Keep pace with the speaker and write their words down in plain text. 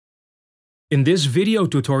In this video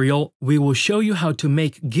tutorial, we will show you how to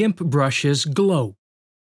make GIMP brushes glow.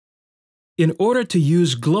 In order to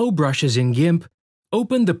use glow brushes in GIMP,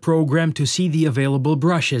 open the program to see the available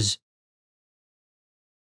brushes.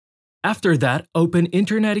 After that, open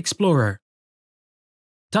Internet Explorer.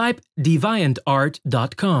 Type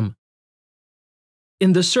deviantart.com.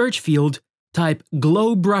 In the search field, type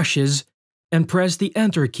glow brushes and press the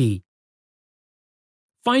Enter key.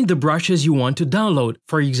 Find the brushes you want to download,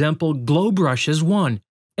 for example Glow Brushes 1,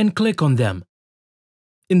 and click on them.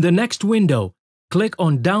 In the next window, click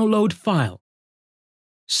on Download File.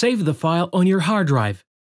 Save the file on your hard drive.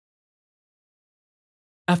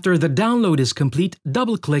 After the download is complete,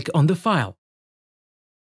 double-click on the file.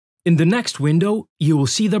 In the next window, you will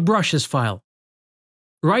see the brushes file.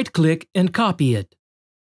 Right-click and copy it.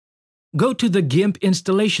 Go to the GIMP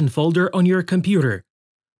installation folder on your computer.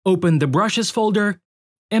 Open the brushes folder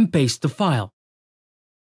and paste the file.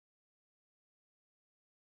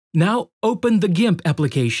 Now open the GIMP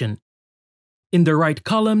application. In the right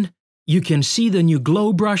column, you can see the new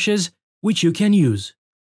glow brushes which you can use.